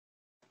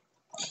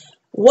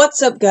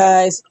What's up,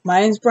 guys?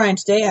 My name is Brian.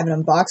 Today I have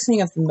an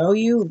unboxing of the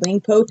Moyu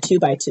Lingpo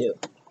 2x2.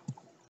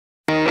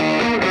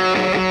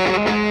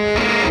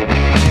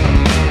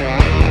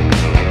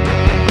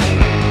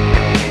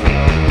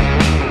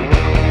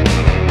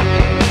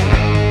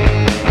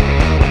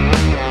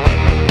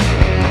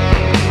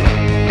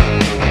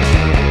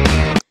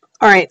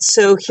 Alright,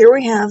 so here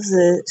we have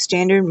the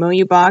standard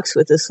Moyu box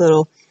with this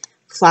little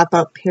flap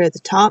up here at the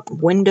top,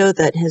 window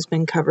that has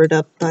been covered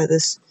up by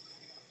this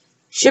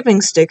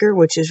shipping sticker,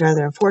 which is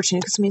rather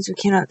unfortunate because it means we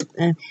cannot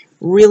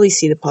really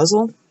see the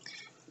puzzle.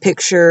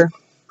 Picture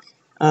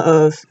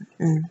of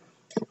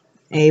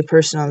a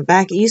person on the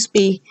back. It used to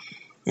be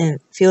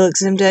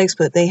Felix Zimdegs,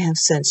 but they have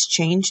since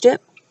changed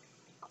it.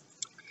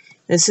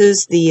 This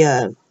is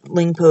the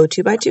Lingpo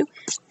 2x2.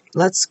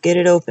 Let's get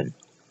it open.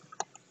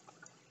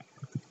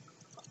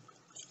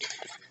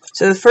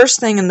 So the first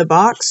thing in the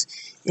box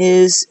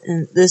is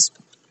this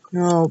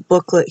little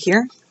booklet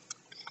here.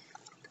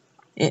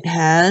 It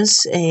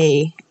has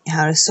a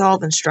how to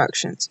solve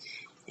instructions,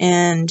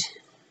 and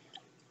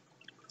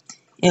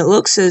it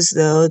looks as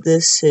though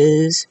this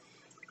is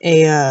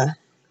a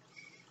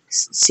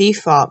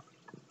CFOP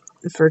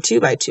for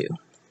 2x2.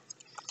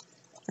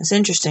 That's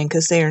interesting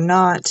because they are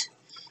not,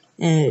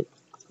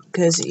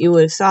 because you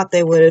would have thought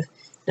they would have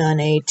done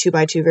a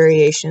 2x2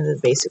 variation of the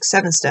basic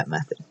 7-step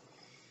method.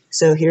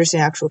 So here's the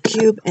actual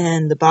cube,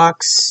 and the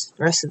box,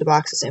 the rest of the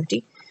box is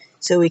empty.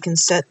 So we can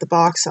set the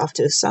box off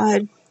to the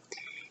side.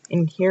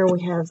 And here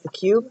we have the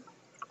cube.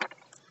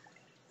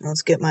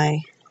 Let's get my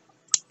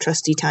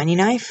trusty tiny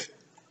knife.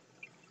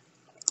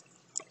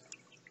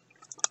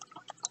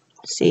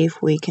 See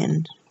if we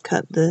can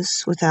cut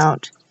this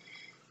without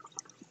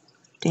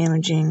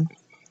damaging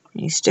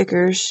any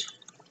stickers.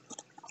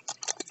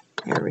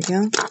 There we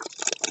go.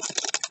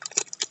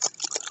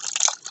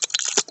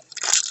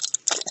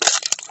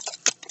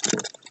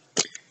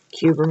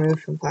 Cube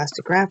removed from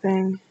plastic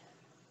wrapping.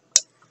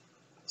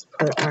 Let's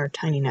put our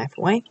tiny knife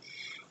away.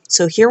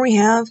 So here we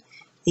have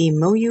the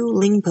Moyu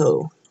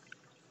Lingpo.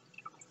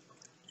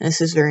 This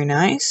is very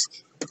nice.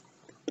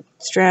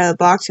 Straight out of the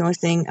box, the only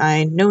thing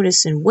I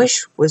noticed and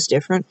wish was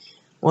different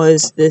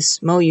was this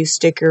Moyu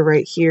sticker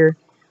right here.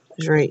 It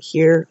was right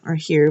here or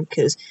here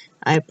because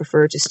I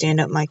prefer to stand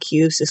up my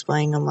cubes,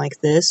 displaying them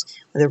like this,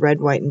 with a red,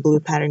 white, and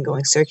blue pattern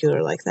going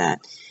circular like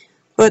that.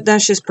 But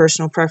that's just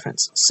personal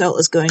preference. So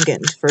let's go and get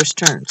into first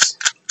turns.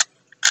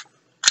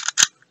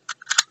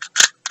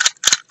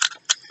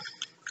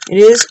 It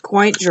is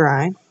quite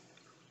dry.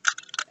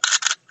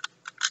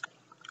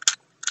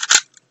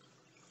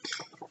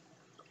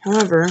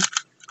 However,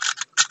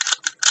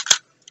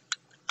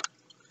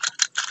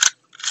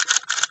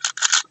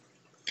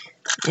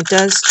 it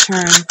does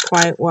turn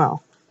quite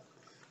well.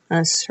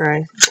 Let's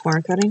try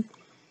corner cutting.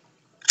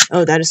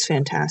 Oh, that is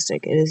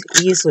fantastic. It is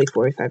easily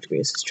 45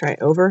 degrees. Let's try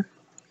it over.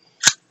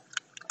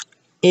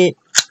 It,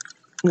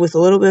 with a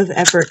little bit of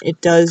effort,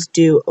 it does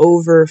do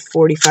over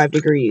 45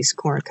 degrees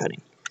corner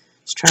cutting.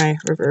 Let's try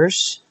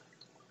reverse.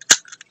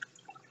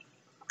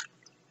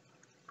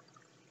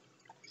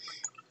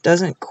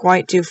 Doesn't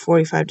quite do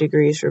 45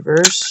 degrees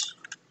reverse,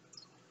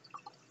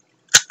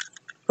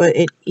 but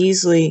it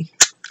easily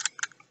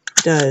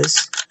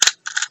does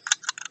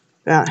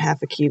about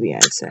half a cubie,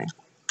 I'd say.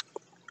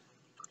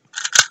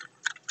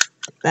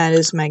 That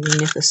is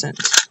magnificent.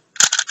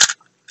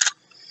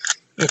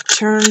 It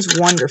turns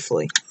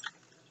wonderfully.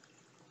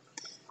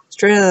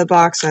 Straight out of the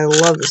box, I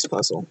love this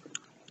puzzle.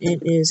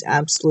 It is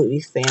absolutely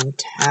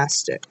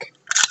fantastic.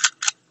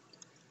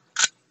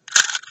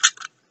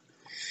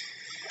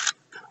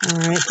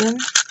 Alright then.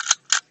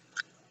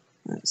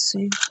 Let's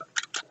see.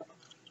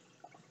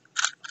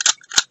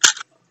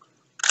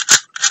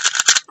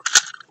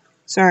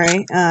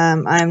 Sorry,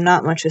 I'm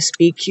not much a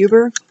speed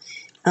cuber.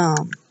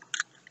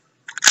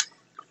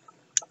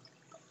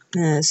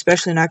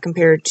 Especially not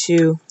compared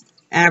to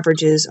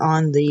averages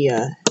on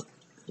the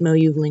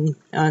Moyu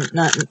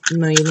not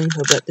Moyu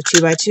Lingpo, but the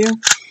 2x2.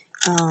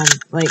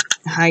 Like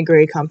high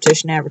grade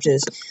competition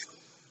averages.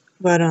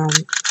 But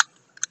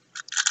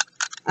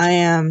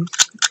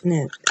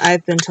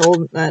I've been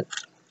told that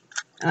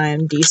I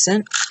am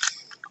decent.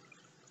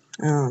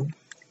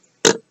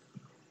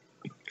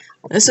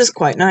 This is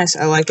quite nice.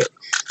 I like it.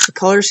 The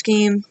color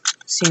scheme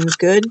seems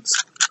good.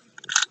 It's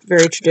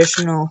very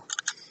traditional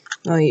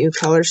Moyu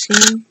color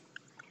scheme.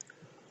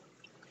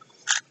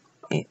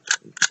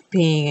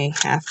 Being a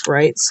half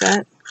bright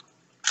set.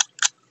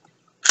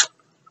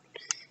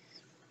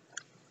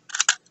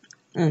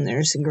 And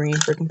there's the green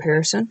for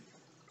comparison.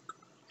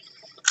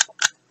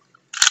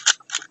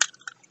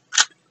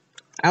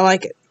 I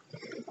like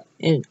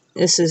it.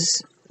 This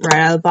is right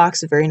out of the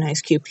box, a very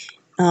nice cube.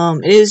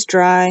 It is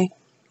dry.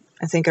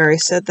 I think I already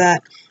said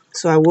that.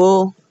 So I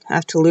will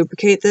have to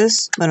lubricate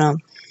this. But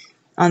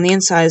on the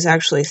inside is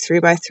actually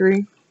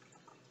 3x3.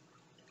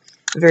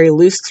 A very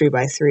loose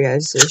 3x3,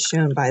 as is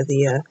shown by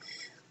the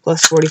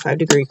plus 45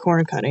 degree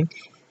corner cutting.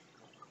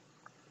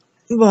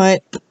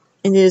 But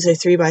it is a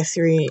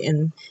 3x3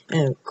 and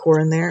a core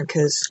in there,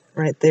 because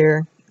right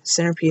there,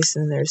 centerpiece,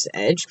 and there's the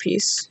edge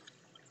piece.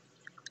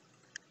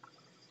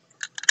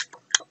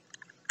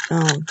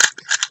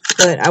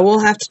 But I will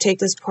have to take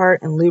this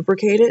apart and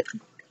lubricate it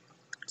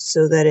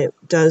so that it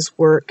does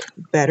work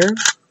better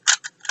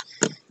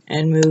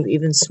and move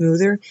even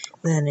smoother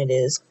than it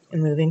is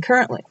moving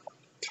currently.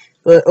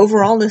 But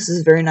overall, this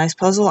is a very nice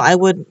puzzle. I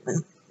would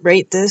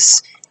rate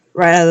this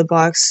right out of the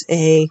box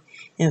a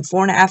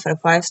 4.5 out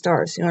of 5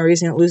 stars. The only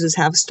reason it loses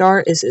half a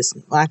star is its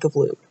lack of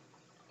lube.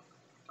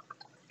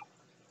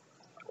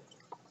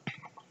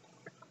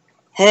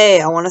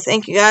 Hey, I want to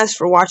thank you guys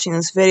for watching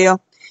this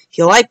video. If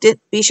you liked it,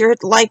 be sure to hit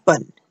the like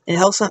button. It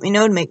helps let me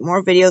know to make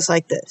more videos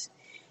like this.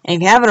 And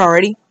if you haven't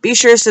already, be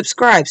sure to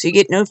subscribe so you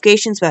get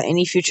notifications about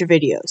any future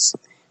videos.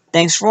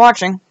 Thanks for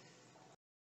watching.